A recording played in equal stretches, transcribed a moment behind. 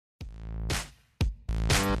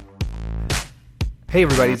Hey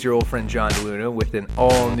everybody, it's your old friend John DeLuna with an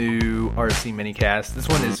all-new RFC Mini-cast. This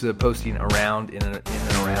one is posting around in and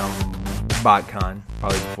around BotCon,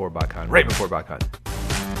 probably before BotCon, right before BotCon.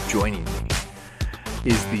 Joining me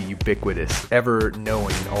is the ubiquitous,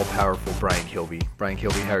 ever-knowing, all-powerful Brian Kilby. Brian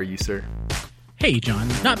Kilby, how are you, sir? Hey, John.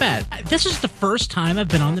 Not bad. This is the first time I've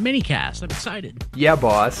been on the Mini-cast. I'm excited. Yeah,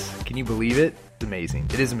 boss. Can you believe it? It's amazing.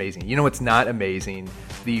 It is amazing. You know what's not amazing?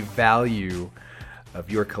 The value of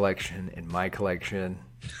your collection and my collection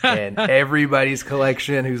and everybody's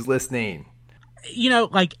collection who's listening. You know,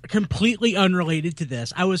 like, completely unrelated to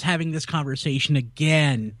this, I was having this conversation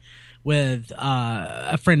again with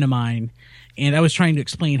a friend of mine, and I was trying to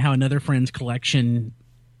explain how another friend's collection,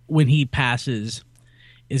 when he passes,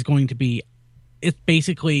 is going to be... It's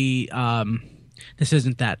basically... this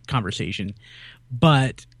isn't that conversation,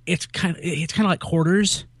 but it's kind of like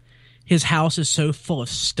hoarders. His house is so full of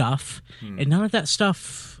stuff, and none of that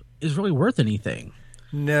stuff is really worth anything.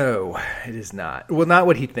 No, it is not. Well, not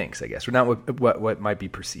what he thinks, I guess, or not what might be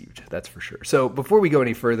perceived. That's for sure. So before we go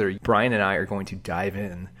any further, Brian and I are going to dive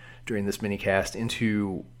in during this mini-cast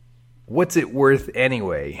into what's it worth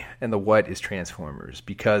anyway, and the what is Transformers.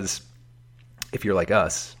 Because if you're like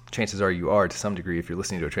us, chances are you are to some degree. If you're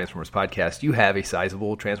listening to a Transformers podcast, you have a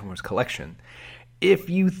sizable Transformers collection. If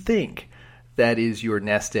you think that is your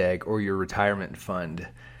nest egg or your retirement fund,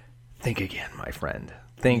 think again, my friend.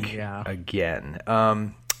 Think again.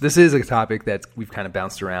 This is a topic that we've kind of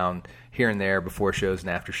bounced around here and there before shows and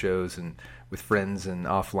after shows and with friends and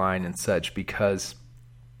offline and such because,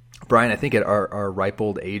 Brian, I think at our ripe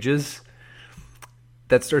old ages,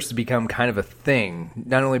 that starts to become kind of a thing,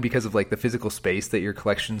 not only because of like the physical space that your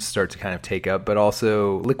collections start to kind of take up, but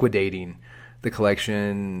also liquidating the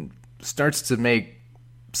collection starts to make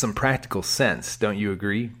some practical sense. Don't you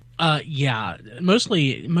agree? Yeah,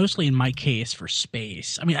 mostly in my case for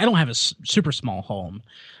space. I mean, I don't have a super small home,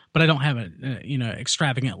 but I don't have a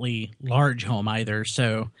extravagantly large home either.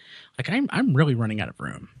 So, like, I'm really running out of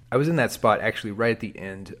room. I was in that spot actually right at the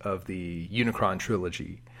end of the Unicron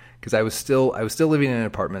trilogy because I was still living in an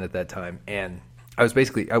apartment at that time, and I was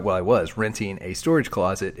basically I was renting a storage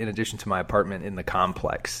closet in addition to my apartment in the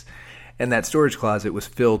complex, and that storage closet was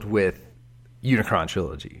filled with Unicron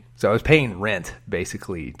trilogy. So I was paying rent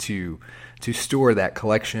basically to store that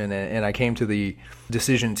collection, and I came to the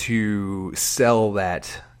decision to sell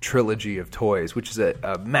that trilogy of toys, which is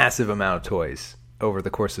a massive amount of toys over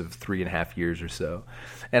the course of 3.5 years or so.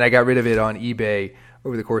 And I got rid of it on eBay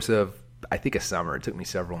over the course of, I think, a summer. It took me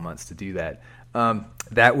several months to do that.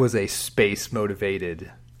 That was a space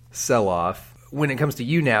motivated sell-off. When it comes to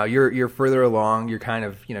you now, you're further along. You're kind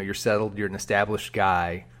of, you're settled. You're an established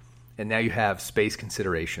guy. And now you have space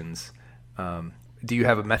considerations. Do you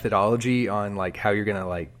have a methodology on like how you're gonna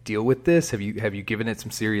like deal with this? Have you given it some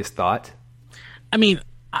serious thought? I mean,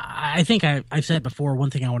 I think I've said before. One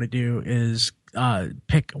thing I want to do is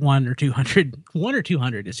pick 1 or 200. 1 or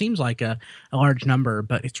 200. It seems like a large number,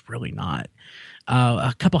 but it's really not.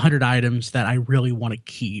 A couple hundred items that I really want to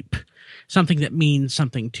keep. Something that means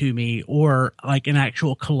something to me, or like an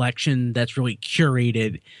actual collection that's really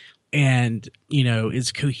curated and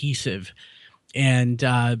is cohesive, and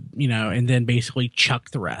and then basically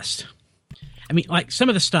chuck the rest. I mean, like some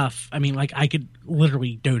of the stuff, I could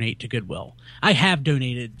literally donate to Goodwill. I have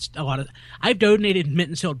donated I've donated mint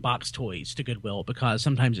and sealed box toys to Goodwill because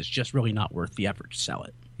sometimes it's just really not worth the effort to sell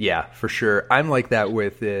it. Yeah, for sure. I'm like that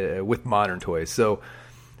with modern toys. So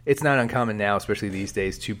it's not uncommon now, especially these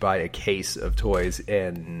days, to buy a case of toys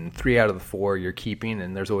and 3 out of the 4 you're keeping,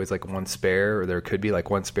 and there's always like one spare, or there could be like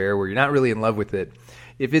one spare where you're not really in love with it.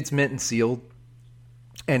 If it's mint and sealed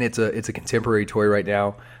and it's a contemporary toy right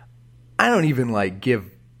now, I don't even like give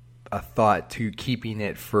a thought to keeping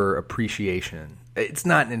it for appreciation. It's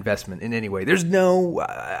not an investment in any way. There's no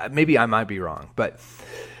maybe I might be wrong, but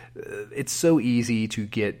it's so easy to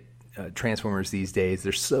get Transformers these days.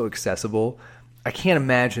 They're so accessible. I can't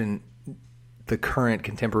imagine the current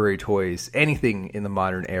contemporary toys, anything in the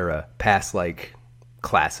modern era, past like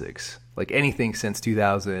classics, like anything since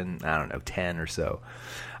 2010 or so.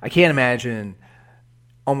 I can't imagine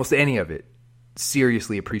almost any of it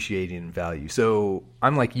seriously appreciating in value. So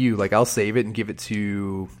I'm like you, like I'll save it and give it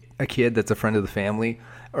to a kid that's a friend of the family,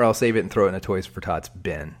 or I'll save it and throw it in a Toys for Tots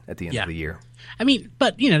bin at the end of the year. I mean,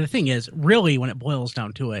 but the thing is, really, when it boils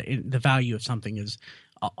down to it, the value of something is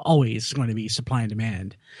always going to be supply and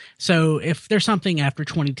demand. So if there's something after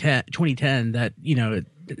 2010 that,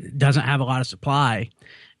 doesn't have a lot of supply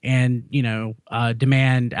and,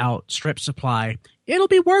 demand outstrips supply, it'll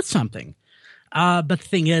be worth something. But the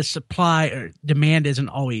thing is, supply or demand isn't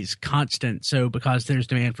always constant. So because there's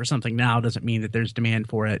demand for something now doesn't mean that there's demand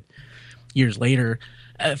for it years later.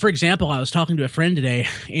 For example, I was talking to a friend today,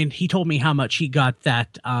 and he told me how much he got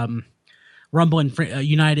that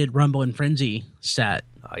United Rumble and Frenzy set.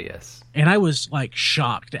 Oh, yes. And I was like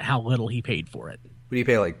shocked at how little he paid for it. What do you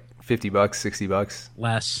pay, like $50, $60?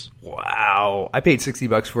 Less. Wow. I paid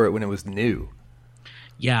 $60 for it when it was new.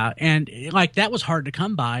 Yeah, and like that was hard to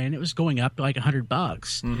come by, and it was going up to like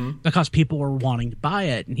 $100 because people were wanting to buy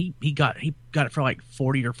it, and he got it for like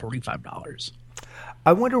 $40 or $45.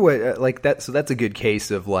 I wonder what like that. So that's a good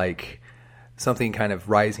case of like something kind of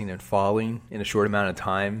rising and falling in a short amount of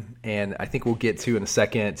time, and I think we'll get to in a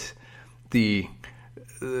second the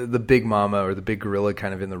big mama or the big gorilla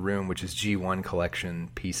kind of in the room, which is G1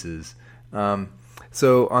 collection pieces.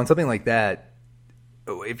 So on something like that,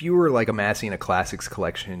 if you were like amassing a classics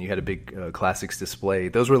collection, you had a big classics display,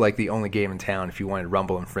 those were like the only game in town if you wanted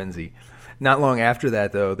Rumble and Frenzy. Not long after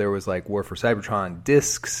that, though, there was like War for Cybertron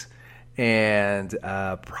discs and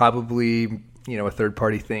probably, a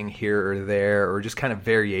third-party thing here or there, or just kind of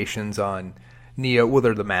variations on Neo. Well,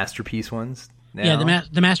 they're the Masterpiece ones now. Yeah,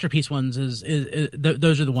 the Masterpiece ones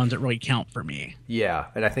those are the ones that really count for me. Yeah,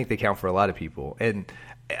 and I think they count for a lot of people. And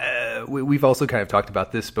we've also kind of talked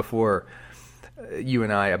about this before, you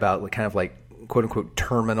and I, about kind of like quote-unquote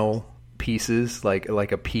terminal pieces, like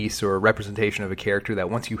a piece or a representation of a character that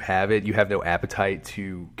once you have it, you have no appetite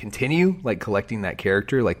to continue like collecting that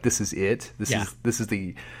character. Like this is it. This is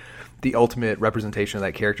the ultimate representation of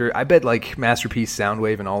that character. I bet like Masterpiece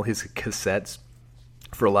Soundwave and all his cassettes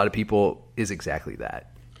for a lot of people is exactly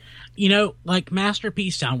that. Like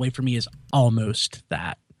Masterpiece Soundwave for me is almost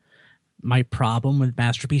that. My problem with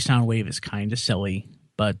Masterpiece Soundwave is kind of silly,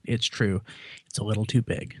 but it's true. It's a little too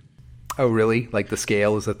big. Oh, really? Like the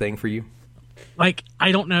scale is a thing for you? Like,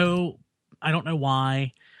 I don't know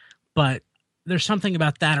why, but there's something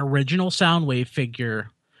about that original Soundwave figure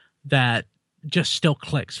that just still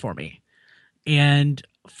clicks for me. And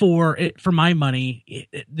for my money,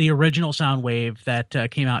 the original Soundwave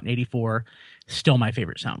that came out in '84, still my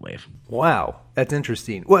favorite Soundwave. Wow, that's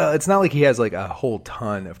interesting. Well, it's not like he has like a whole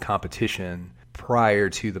ton of competition prior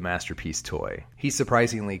to the Masterpiece toy. He's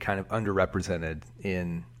surprisingly kind of underrepresented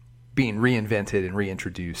in being reinvented and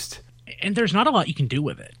reintroduced. And there's not a lot you can do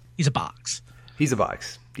with it. He's a box. He's a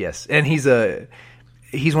box, yes. And he's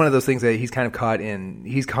one of those things that he's caught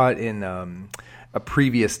in a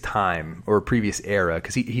previous time or a previous era,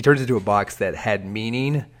 because he turns into a box that had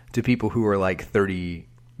meaning to people who were like 30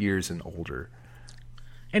 years and older.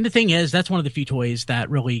 And the thing is, that's one of the few toys that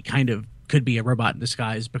really kind of could be a robot in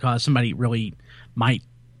disguise, because somebody really might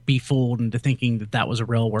be fooled into thinking that was a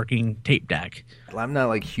real working tape deck. I'm not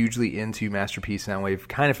like hugely into Masterpiece Soundwave,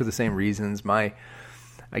 kind of for the same reasons.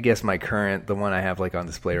 I guess my current, the one I have like on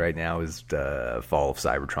display right now, is Fall of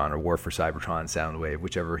Cybertron or War for Cybertron Soundwave,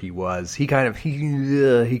 whichever he was. He kind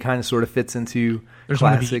of sort of fits into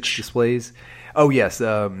classics displays. Oh yes,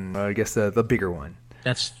 I guess the bigger one.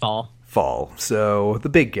 That's Fall. So the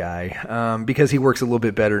big guy, because he works a little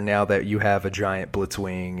bit better now that you have a giant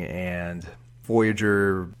Blitzwing, and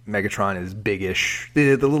Voyager Megatron is biggish.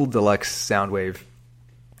 The little deluxe Soundwave,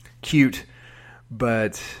 cute,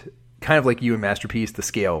 but kind of like you and Masterpiece, the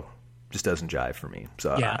scale just doesn't jive for me.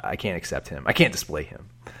 So yeah. I can't accept him. I can't display him.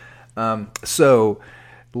 So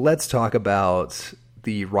let's talk about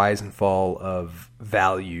the rise and fall of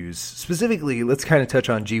values. Specifically, let's kind of touch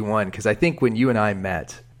on G1, because I think when you and I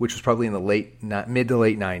met, which was probably in the mid to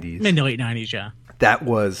late 90s. Mid to late 90s, yeah. That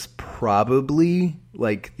was probably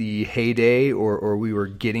like the heyday, or we were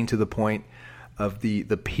getting to the point of the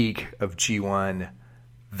peak of G1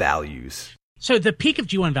 values. So the peak of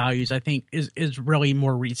G1 values, I think, is really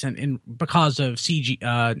more recent because of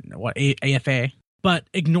AFA. But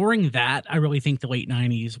ignoring that, I really think the late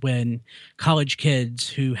 90s, when college kids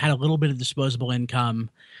who had a little bit of disposable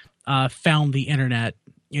income found the internet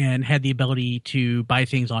and had the ability to buy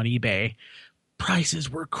things on eBay, prices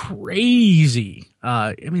were crazy.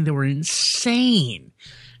 They were insane.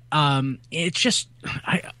 It's just,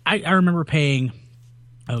 I remember paying,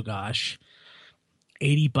 $80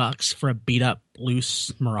 for a beat up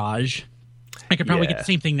loose Mirage. I could probably get the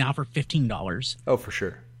same thing now for $15. Oh, for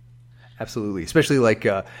sure. Absolutely. Especially like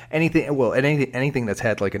anything that's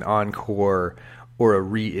had like an encore or a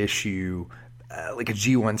reissue, like a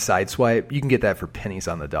G1 Sideswipe, you can get that for pennies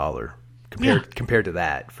on the dollar compared to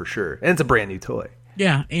that, for sure. And it's a brand new toy.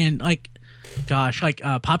 Yeah, and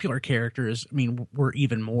popular characters, were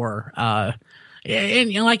even more.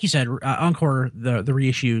 And like you said, Encore, the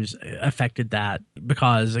reissues affected that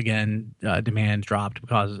because, again, demand dropped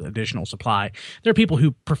because of additional supply. There are people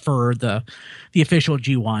who prefer the official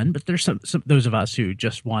G1, but there's some those of us who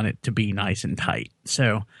just want it to be nice and tight.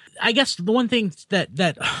 So I guess the one thing that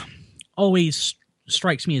always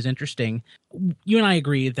strikes me as interesting. You and I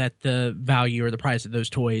agree that the value or the price of those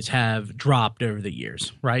toys have dropped over the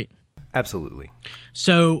years, right? Absolutely.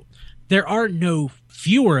 So there are no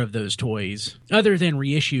fewer of those toys other than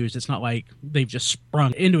reissues. It's not like they've just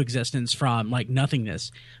sprung into existence from like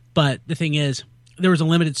nothingness. But the thing is, there was a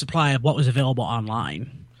limited supply of what was available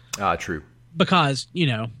online. True. Because,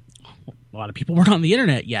 a lot of people weren't on the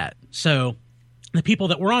internet yet. So the people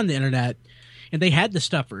that were on the internet and they had the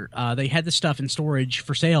stuff in storage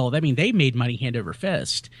for sale. I mean, they made money hand over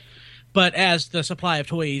fist. But as the supply of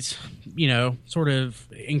toys, sort of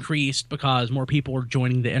increased because more people were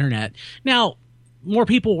joining the internet. Now, more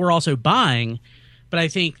people were also buying, but I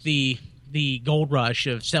think the gold rush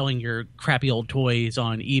of selling your crappy old toys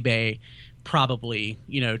on eBay probably,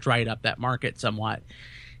 dried up that market somewhat.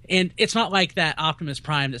 And it's not like that Optimus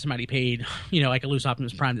Prime that somebody paid, like a loose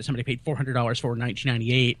Optimus Prime that somebody paid $400 for in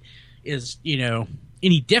 1998 is,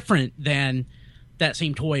 any different than that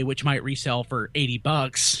same toy, which might resell for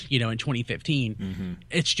 $80, in 2015. Mm-hmm.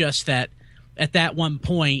 It's just that at that one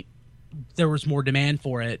point, there was more demand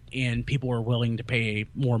for it and people were willing to pay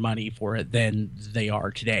more money for it than they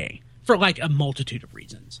are today for like a multitude of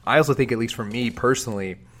reasons. I also think, at least for me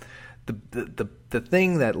personally, the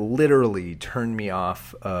thing that literally turned me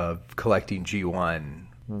off of collecting G1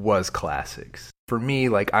 was classics. For me,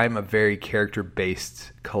 like, I'm a very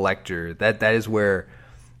character-based collector. That is where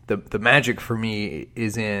the magic for me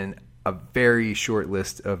is in a very short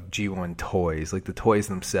list of G1 toys, like the toys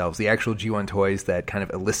themselves. The actual G1 toys that kind of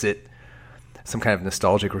elicit some kind of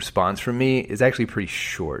nostalgic response from me is actually pretty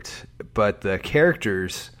short. But the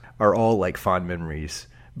characters are all like fond memories,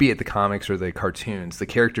 be it the comics or the cartoons. The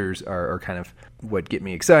characters are kind of what get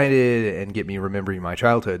me excited and get me remembering my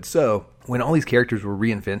childhood. So when all these characters were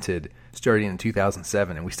reinvented starting in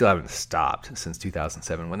 2007, and we still haven't stopped since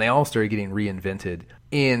 2007, when they all started getting reinvented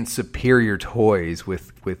in superior toys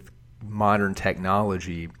with modern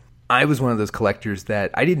technology, I was one of those collectors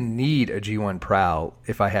that I didn't need a G1 Prowl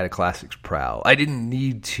if I had a Classics Prowl. I didn't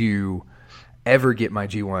need to ever get my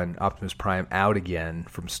G1 Optimus Prime out again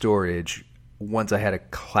from storage once I had a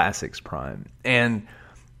Classics Prime. And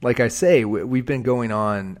like I say, we've been going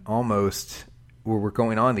on we're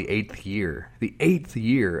going on the 8th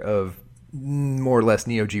year of more or less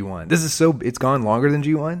Neo G1. It's gone longer than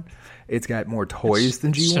G1. It's got more toys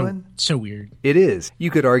than G1. So weird. It is. You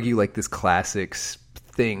could argue like this Classics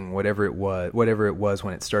thing, whatever it was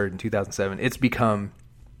when it started in 2007, it's become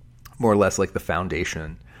more or less like the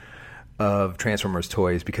foundation of Transformers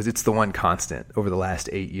toys because it's the one constant over the last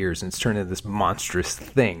 8 years, and it's turned into this monstrous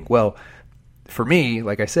thing. Well, for me,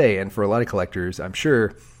 like I say, and for a lot of collectors, I'm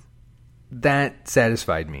sure that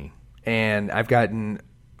satisfied me. And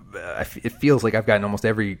it feels like I've gotten almost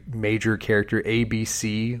every major character,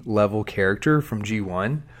 ABC level character from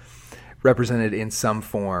G1 represented in some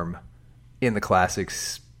form in the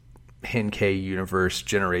Classics Henkei Universe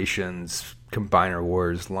Generations Combiner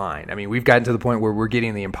Wars line. I mean, we've gotten to the point where we're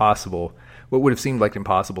getting the impossible, what would have seemed like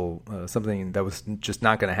impossible, something that was just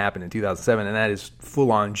not going to happen in 2007, and that is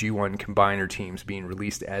full-on G1 Combiner teams being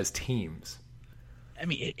released as teams. I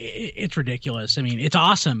mean, it's ridiculous. I mean, it's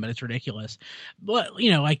awesome, but it's ridiculous. But,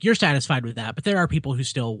 like, you're satisfied with that, but there are people who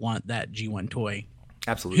still want that G1 toy.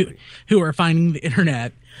 Absolutely. Who are finding the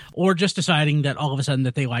internet or just deciding that all of a sudden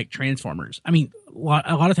that they like Transformers. I mean, a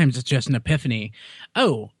lot of times it's just an epiphany.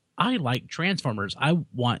 Oh, I like Transformers. I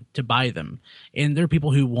want to buy them. And there are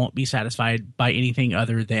people who won't be satisfied by anything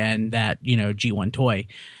other than that, G1 toy.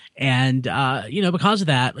 And, because of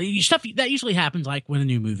that, stuff that usually happens like when a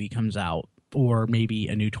new movie comes out or maybe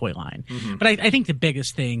a new toy line. Mm-hmm. But I think the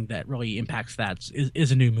biggest thing that really impacts that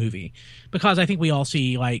is a new movie, because I think we all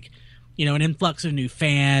see like, an influx of new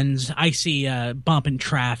fans. I see a bump in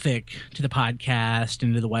traffic to the podcast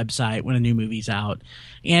and to the website when a new movie's out.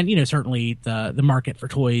 And, certainly the market for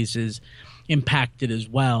toys is impacted as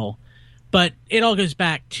well. But it all goes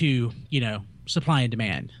back to, supply and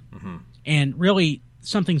demand. Mm-hmm. And really,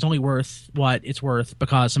 something's only worth what it's worth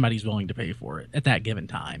because somebody's willing to pay for it at that given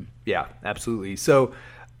time. Yeah, absolutely. So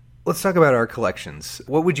let's talk about our collections.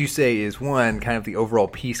 What would you say is, one, kind of the overall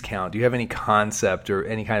piece count? Do you have any concept or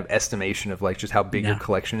any kind of estimation of like just how big your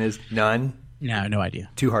collection is? None? No idea.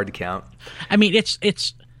 Too hard to count? I mean,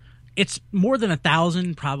 it's more than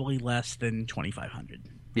 1,000, probably less than 2,500.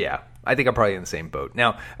 Yeah, I think I'm probably in the same boat.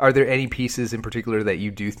 Now, are there any pieces in particular that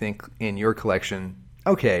you do think in your collection,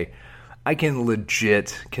 okay, I can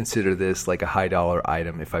legit consider this like a high dollar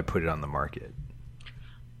item if I put it on the market?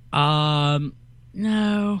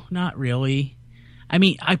 No, not really. I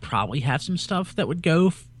mean, I probably have some stuff that would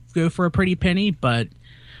go for a pretty penny, but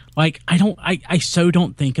Like I so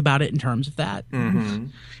don't think about it in terms of that. Mm-hmm.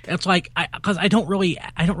 It's like because I don't really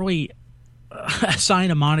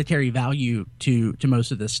assign a monetary value to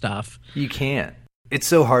most of this stuff. You can't. It's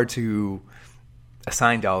so hard to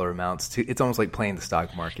assign dollar amounts to. It's almost like playing the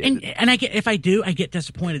stock market. And I get, if I do, I get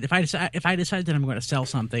disappointed. If I decide that I'm going to sell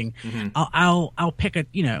something, I'll pick a,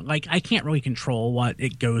 like I can't really control what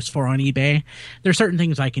it goes for on eBay. There's certain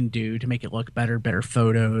things I can do to make it look better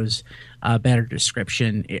photos, better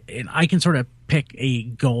description. And I can sort of pick a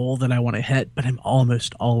goal that I want to hit, but I'm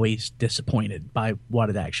almost always disappointed by what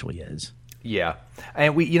it actually is. Yeah,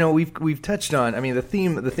 and we've touched on. I mean, the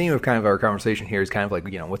theme of kind of our conversation here is kind of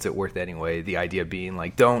like, what's it worth anyway? The idea being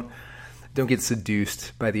like, don't get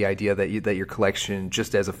seduced by the idea that your collection,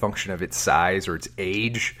 just as a function of its size or its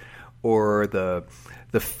age, or the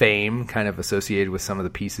fame kind of associated with some of the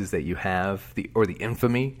pieces that you have, or the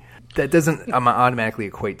infamy, that doesn't automatically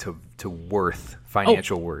equate to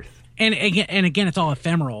financial worth. And again, it's all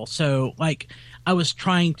ephemeral. So like, I was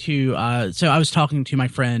trying to, I was talking to my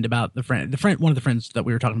friend about one of the friends that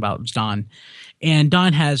we were talking about was Don, and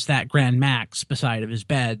Don has that Grand Max beside of his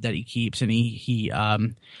bed that he keeps, and he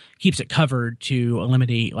keeps it covered to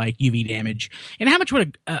eliminate like UV damage. And how much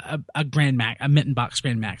would a Grand Max, a mitten box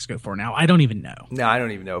Grand Max go for now? I don't even know. No, I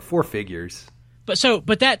don't even know. 4 figures.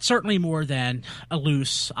 But that's certainly more than a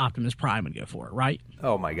loose Optimus Prime would go for, right?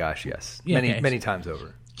 Oh my gosh, yes. Yeah, many times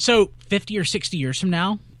over. So 50 or 60 years from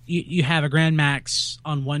now, you have a Grand Max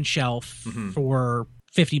on one shelf for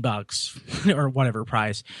 $50 or whatever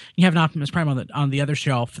price. You have an Optimus Prime on the other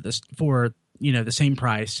shelf for the same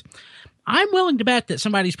price. I'm willing to bet that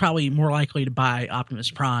somebody's probably more likely to buy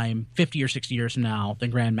Optimus Prime 50 or 60 years from now than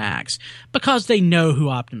Grand Max because they know who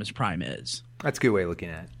Optimus Prime is. That's a good way of looking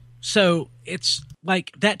at it. So it's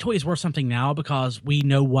like that toy is worth something now because we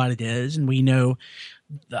know what it is, and we know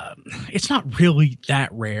it's not really that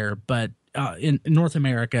rare, but in North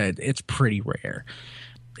America, it's pretty rare.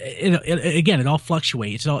 It all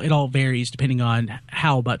fluctuates. It all varies depending on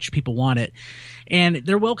how much people want it. And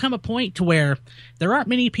there will come a point to where there aren't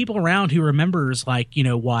many people around who remembers, like,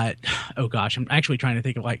 what? Oh, gosh, I'm actually trying to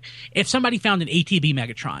think of, like, if somebody found an ATB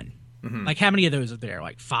Megatron, like, how many of those are there?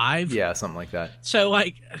 Like 5? Yeah, something like that. So,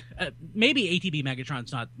 like, maybe ATB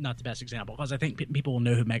Megatron's not the best example because I think people will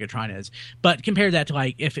know who Megatron is. But compare that to,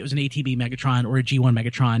 like, if it was an ATB Megatron or a G1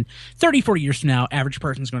 Megatron, 30, 40 years from now, average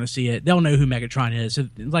person's going to see it. They'll know who Megatron is. So,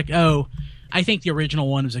 like, oh, I think the original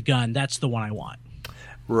one was a gun. That's the one I want.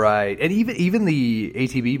 Right. And even the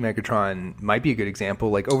ATB Megatron might be a good example.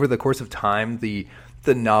 Like, over the course of time, the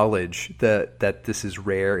knowledge that this is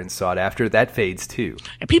rare and sought after, that fades too.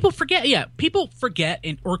 And people forget,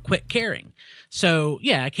 or quit caring. So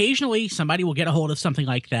yeah, occasionally somebody will get a hold of something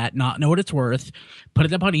like that, not know what it's worth, put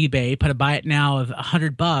it up on eBay, buy it now of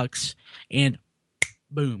 $100, and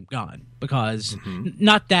boom, gone. Because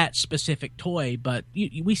not that specific toy, but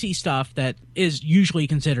we see stuff that is usually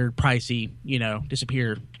considered pricey,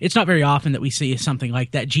 disappear. It's not very often that we see something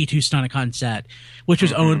like that G2 Stunticon set, which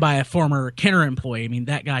was owned by a former Kenner employee. I mean,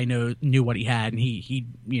 that guy knew what he had, and he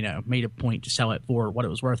made a point to sell it for what it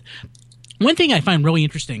was worth. One thing I find really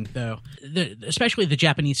interesting, though, especially the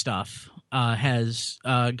Japanese stuff, has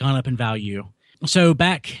gone up in value. So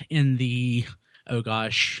back in the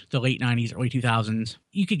late 90s, early 2000s,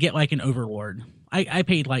 you could get like an Overlord. I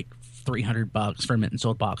paid like $300 for a mint and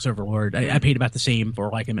sold box Overlord. I paid about the same for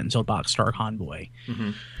like a mint and sold box Star Convoy.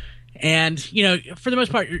 And, for the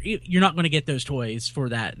most part, you're not going to get those toys for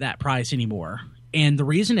that price anymore. And the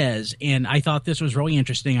reason is, and I thought this was really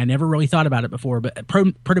interesting, I never really thought about it before, but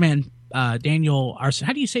Protoman Daniel Arsenault,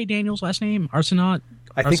 how do you say Daniel's last name? Arsenault?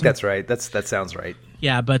 I think that's right. That sounds right.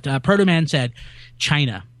 Yeah, but Protoman said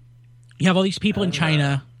China. You have all these people in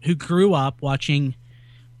China who grew up watching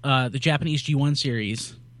the Japanese G1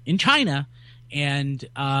 series in China, and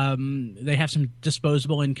they have some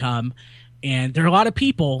disposable income, and there are a lot of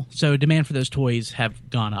people, so demand for those toys have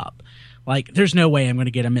gone up. Like, there's no way I'm going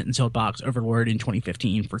to get a mint and sold box Overlord in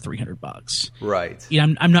 2015 for $300. Right.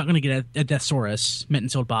 I'm not going to get a Deathsaurus mint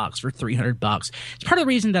and sold box for $300. It's part of the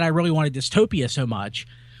reason that I really wanted Dystopia so much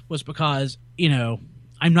was because,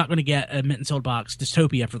 I'm not going to get a mint and sold box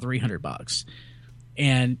Dystopia for $300.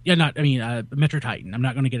 And Metro Titan. I'm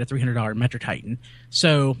not going to get a $300 Metro Titan.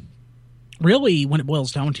 So really, when it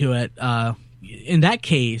boils down to it, in that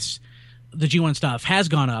case, the G1 stuff has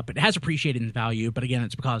gone up. It has appreciated in value, but again,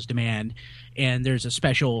 it's because demand, and there's a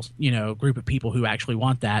special, group of people who actually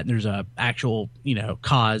want that, and there's a actual,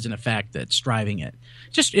 cause and effect that's driving it.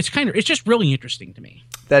 It's just really interesting to me.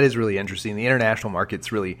 That is really interesting. The international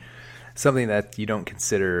market's really something that you don't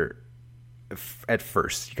consider at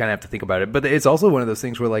first. You kind of have to think about it, but it's also one of those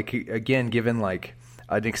things where, like, again, given like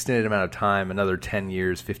an extended amount of time, another 10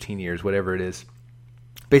 years, 15 years, whatever it is.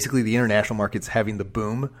 Basically, the international market's having the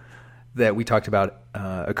boom that we talked about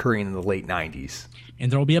occurring in the late 90s.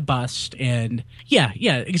 And there will be a bust. And yeah,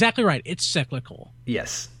 exactly right. It's cyclical.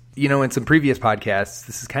 Yes. You know, in some previous podcasts,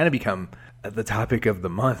 this has kind of become the topic of the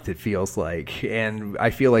month, it feels like. And I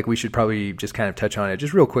feel like we should probably just kind of touch on it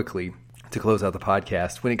just real quickly to close out the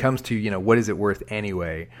podcast. When it comes to, you know, what is it worth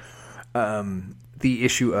anyway? The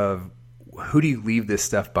issue of who do you leave this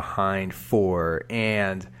stuff behind for,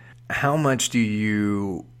 and how much do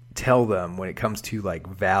you tell them when it comes to like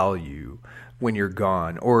value when you're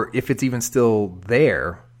gone, or if it's even still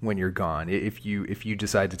there when you're gone. If you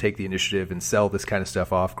decide to take the initiative and sell this kind of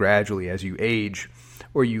stuff off gradually as you age,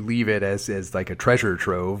 or you leave it as like a treasure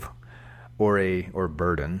trove or a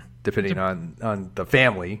burden, depending on the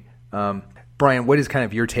family. Brian, what is kind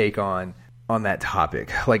of your take on that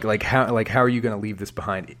topic? Like how are you going to leave this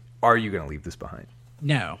behind? Are you going to leave this behind?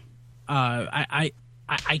 No, I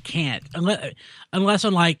can't unless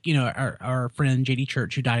unlike, you know, our friend JD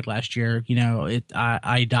Church, who died last year, you know,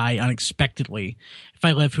 I die unexpectedly. If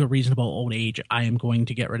I live to a reasonable old age, I am going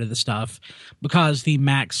to get rid of the stuff, because the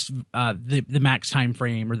max time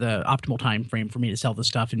frame, or the optimal time frame for me to sell the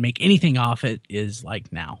stuff and make anything off it is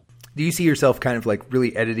like now. Do you see yourself kind of like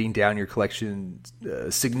really editing down your collection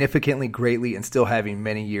significantly, greatly, and still having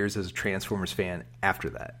many years as a Transformers fan after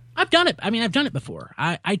that? I've done it. I mean, I've done it before.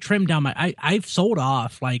 I trimmed down I've sold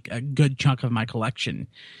off like a good chunk of my collection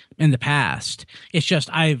in the past. It's just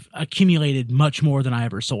I've accumulated much more than I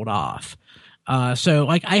ever sold off. So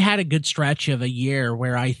like I had a good stretch of a year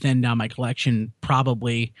where I thinned down my collection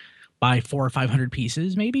probably by 400 or 500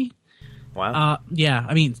 pieces, maybe. Wow. Yeah.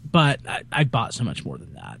 I mean, but I bought so much more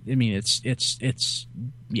than that. I mean, it's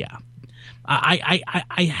yeah.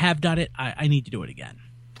 I have done it. I need to do it again.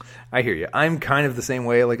 I hear you. I'm kind of the same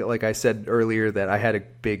way. Like I said earlier, that I had a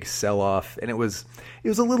big sell off, and it was a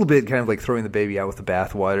little bit kind of like throwing the baby out with the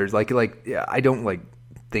bathwater. Like yeah, I don't like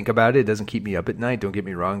think about it. It doesn't keep me up at night. Don't get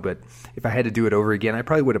me wrong, but if I had to do it over again, I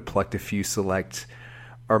probably would have plucked a few select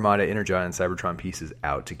Armada, Energon, and Cybertron pieces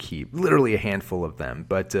out to keep, literally a handful of them.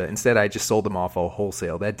 But instead, I just sold them off all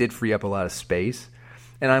wholesale. That did free up a lot of space.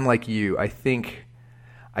 And I'm like you. I think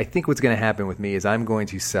what's going to happen with me is I'm going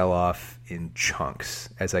to sell off in chunks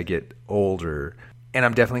as I get older. And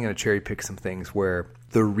I'm definitely going to cherry pick some things where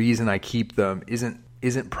the reason I keep them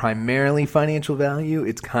isn't primarily financial value.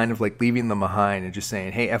 It's kind of like leaving them behind and just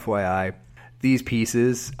saying, hey, FYI, these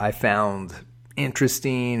pieces I found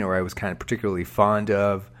interesting, or I was kind of particularly fond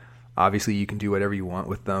of. Obviously, you can do whatever you want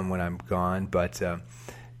with them when I'm gone, but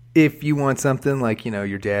if you want something like, you know,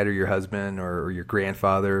 your dad or your husband or your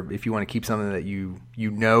grandfather, if you want to keep something that you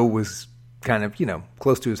know was kind of, you know,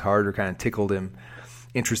 close to his heart or kind of tickled him,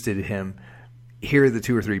 interested in him, here are the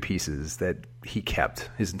 2 or 3 pieces that he kept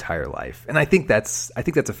his entire life. And I think that's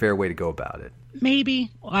a fair way to go about it.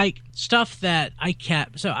 Maybe like stuff that I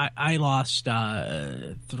kept. So I lost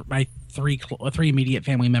my three immediate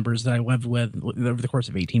family members that I lived with over the course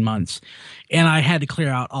of 18 months, and I had to clear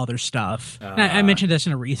out all their stuff. I mentioned this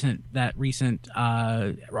in a recent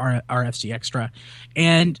RFC extra,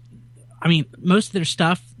 and I mean, most of their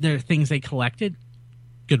stuff, they're things they collected,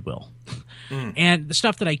 Goodwill. And the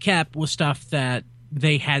stuff that I kept was stuff that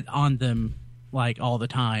they had on them like all the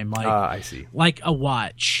time, like I see, like a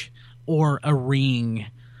watch or a ring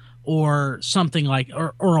or something like,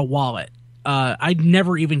 or a wallet. I'd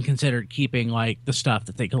never even considered keeping like the stuff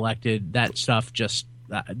that they collected. That stuff just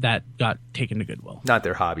that got taken to Goodwill. Not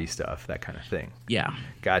their hobby stuff, that kind of thing. Yeah,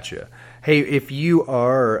 gotcha. Hey, if you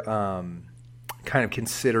are kind of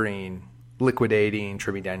considering liquidating,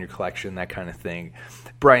 trimming down your collection, that kind of thing,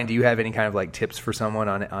 Brian, do you have any kind of like tips for someone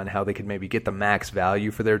on how they could maybe get the max value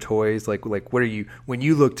for their toys? Like what are you, when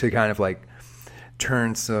you look to kind of like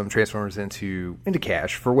turn some Transformers into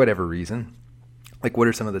cash for whatever reason, like what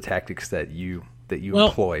are some of the tactics that you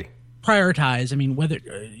employ? Prioritize. I mean, whether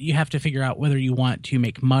you have to figure out whether you want to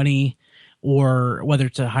make money or whether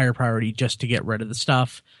it's a higher priority just to get rid of the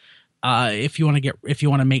stuff. If you want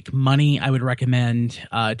to make money, I would recommend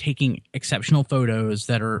taking exceptional photos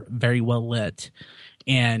that are very well lit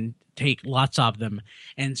and take lots of them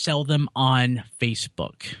and sell them on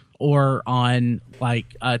Facebook or on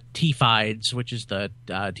like T-Fides, which is the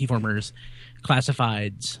T-Formers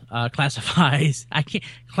classified website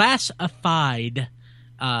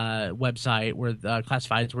where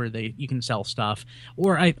classifieds where you can sell stuff,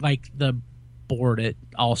 or I like the board at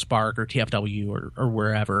Allspark or TFW or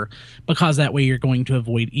wherever, because that way you're going to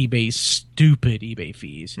avoid eBay's stupid eBay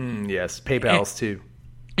fees. Yes, PayPal's too.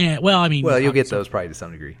 And you'll get those probably to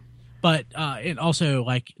some degree. But and also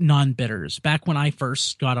like non-bidders. Back when I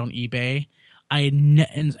first got on eBay,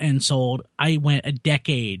 and sold. I went a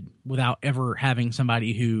decade without ever having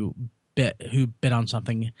somebody who bid on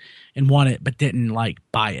something and won it but didn't like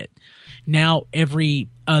buy it. Now every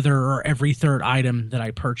other or every third item that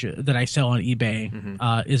I sell on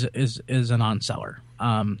eBay is a non-seller.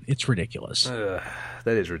 It's ridiculous.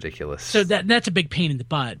 That is ridiculous. So that's a big pain in the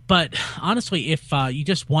butt. But honestly, if you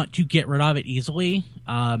just want to get rid of it easily,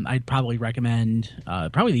 I'd probably recommend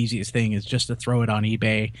probably the easiest thing is just to throw it on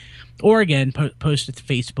eBay, or again post it to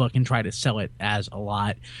Facebook and try to sell it as a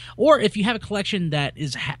lot. Or if you have a collection that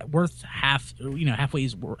is worth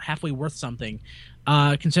halfway worth something,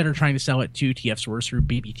 consider trying to sell it to TF Source or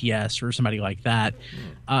BBTS or somebody like that.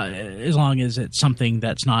 As long as it's something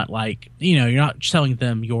that's not like, you're not selling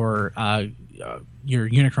them your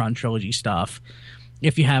Unicron trilogy stuff.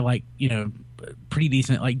 If you have like, pretty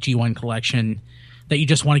decent like G1 collection that you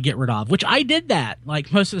just want to get rid of, which I did that.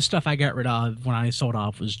 Like most of the stuff I got rid of when I sold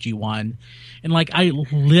off was G1, and like I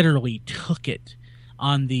literally took it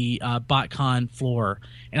on the BotCon floor,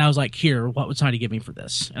 and I was like, "Here, what would somebody give me for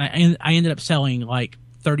this?" And I ended up selling like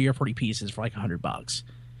 30 or 40 pieces for like $100.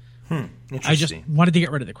 Interesting. I just wanted to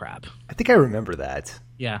get rid of the crap. I think I remember that.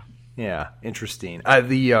 Yeah. Interesting.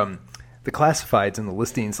 The classifieds and the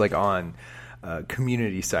listings like on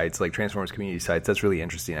community sites, like Transformers community sites, that's really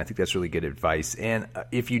interesting. I think that's really good advice. And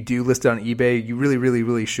if you do list it on eBay, you really, really,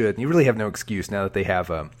 really should. And you really have no excuse now that they have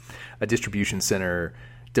a distribution center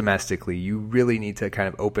domestically. You really need to kind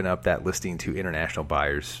of open up that listing to international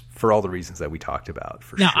buyers for all the reasons that we talked about.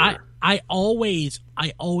 Sure. I always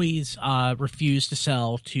refuse to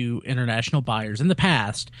sell to international buyers in the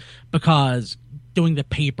past because doing the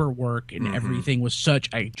paperwork and everything was such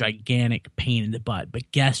a gigantic pain in the butt.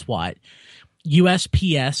 But guess what?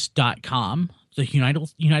 USPS.com, the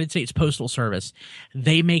United States Postal Service,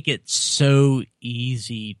 they make it so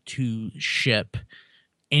easy to ship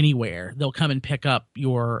anywhere. They'll come and pick up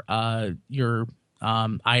your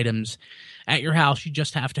items at your house. You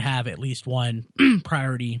just have to have at least one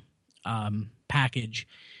priority package,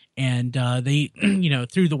 and they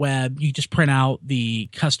through the web you just print out the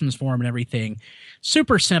customs form and everything.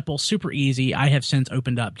 Super simple, super easy. I have since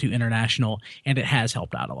opened up to international, and it has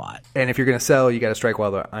helped out a lot. And if you're going to sell, you got to strike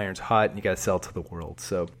while the iron's hot, and you got to sell to the world.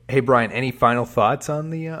 So hey, Brian, any final thoughts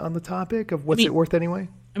on the topic of what's it worth anyway?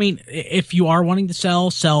 I mean, if you are wanting to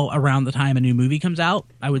sell around the time a new movie comes out,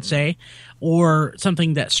 I would say, or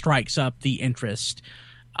something that strikes up the interest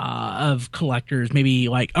of collectors. Maybe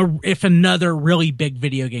like if another really big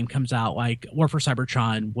video game comes out, like War for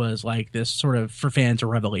Cybertron was like this sort of for fans a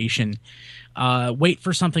revelation. Wait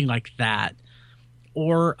for something like that.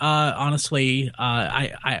 Or honestly,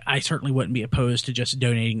 I certainly wouldn't be opposed to just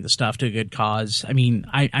donating the stuff to a good cause. I mean,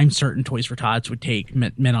 I'm certain Toys for Tots would take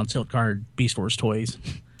Men on Silk Card Beast Wars toys.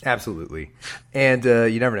 Absolutely, and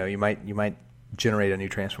you never know. You might generate a new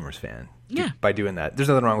Transformers fan. Yeah. By doing that, there's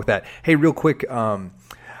nothing wrong with that. Hey, real quick,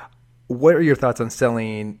 what are your thoughts on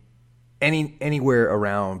selling anywhere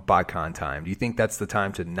around BotCon time? Do you think that's the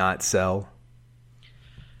time to not sell?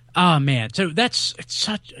 Oh man, so it's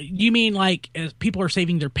such. You mean like people are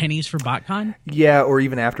saving their pennies for BotCon? Yeah, or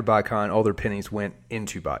even after BotCon, all their pennies went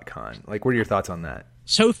into BotCon. Like, what are your thoughts on that?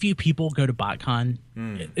 So few people go to BotCon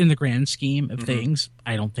in the grand scheme of things.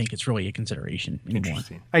 I don't think it's really a consideration anymore.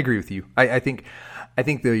 Interesting. I agree with you. I think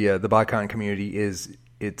the BotCon community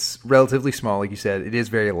it's relatively small, like you said. It is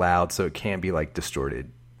very loud, so it can be like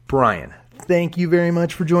distorted. Brian, thank you very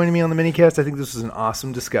much for joining me on the Mini-cast. I think this was an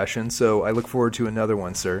awesome discussion, so I look forward to another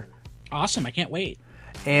one, sir. Awesome. I can't wait.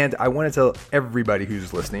 And I want to tell everybody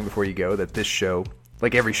who's listening before you go that this show,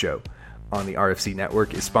 like every show on the RFC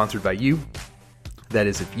network, is sponsored by you. That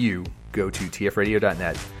is, if you go to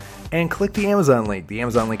tfradio.net and click the Amazon link. The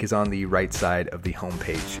Amazon link is on the right side of the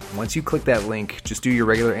homepage. Once you click that link, just do your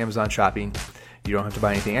regular Amazon shopping. You don't have to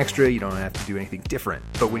buy anything extra. You don't have to do anything different.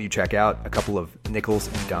 But when you check out, a couple of nickels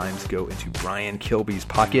and dimes go into Brian Kilby's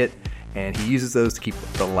pocket, and he uses those to keep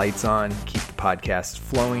the lights on, keep the podcasts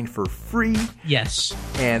flowing for free. Yes.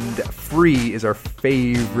 And free is our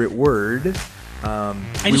favorite word. I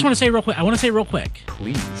just want to say real quick.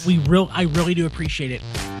 Please. I really do appreciate it.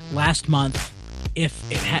 Last month,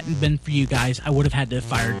 if it hadn't been for you guys, I would have had to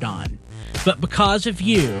fire Don. But because of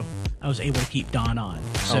you, I was able to keep Don on.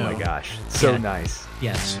 So, oh my gosh. So nice.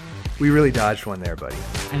 Yes. We really dodged one there, buddy.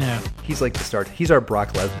 I know. He's like the start. He's our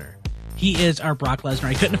Brock Lesnar. He is our Brock Lesnar.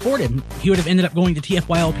 I couldn't afford him. He would have ended up going to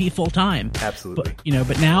TFYLP full time. Absolutely.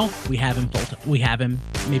 But now we have him full time. We have him,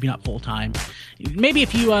 maybe not full time. Maybe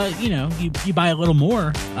if you you buy a little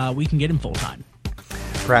more, we can get him full time.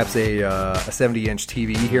 Perhaps a 70-inch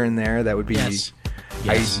TV here and there. That would be yes.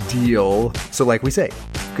 ideal. So like we say,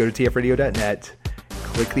 go to tfradio.net,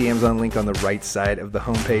 click the Amazon link on the right side of the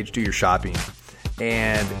homepage, do your shopping,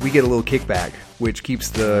 and we get a little kickback, which keeps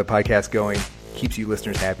the podcast going, keeps you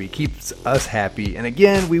listeners happy, keeps us happy. And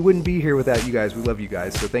again, we wouldn't be here without you guys. We love you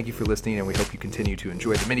guys. So thank you for listening, and we hope you continue to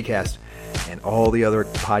enjoy the Mini-cast and all the other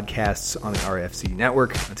podcasts on the RFC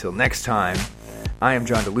network. Until next time, I am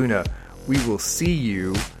John DeLuna. We will see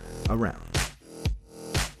you around.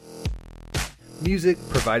 Music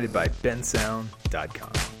provided by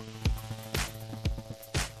bensound.com.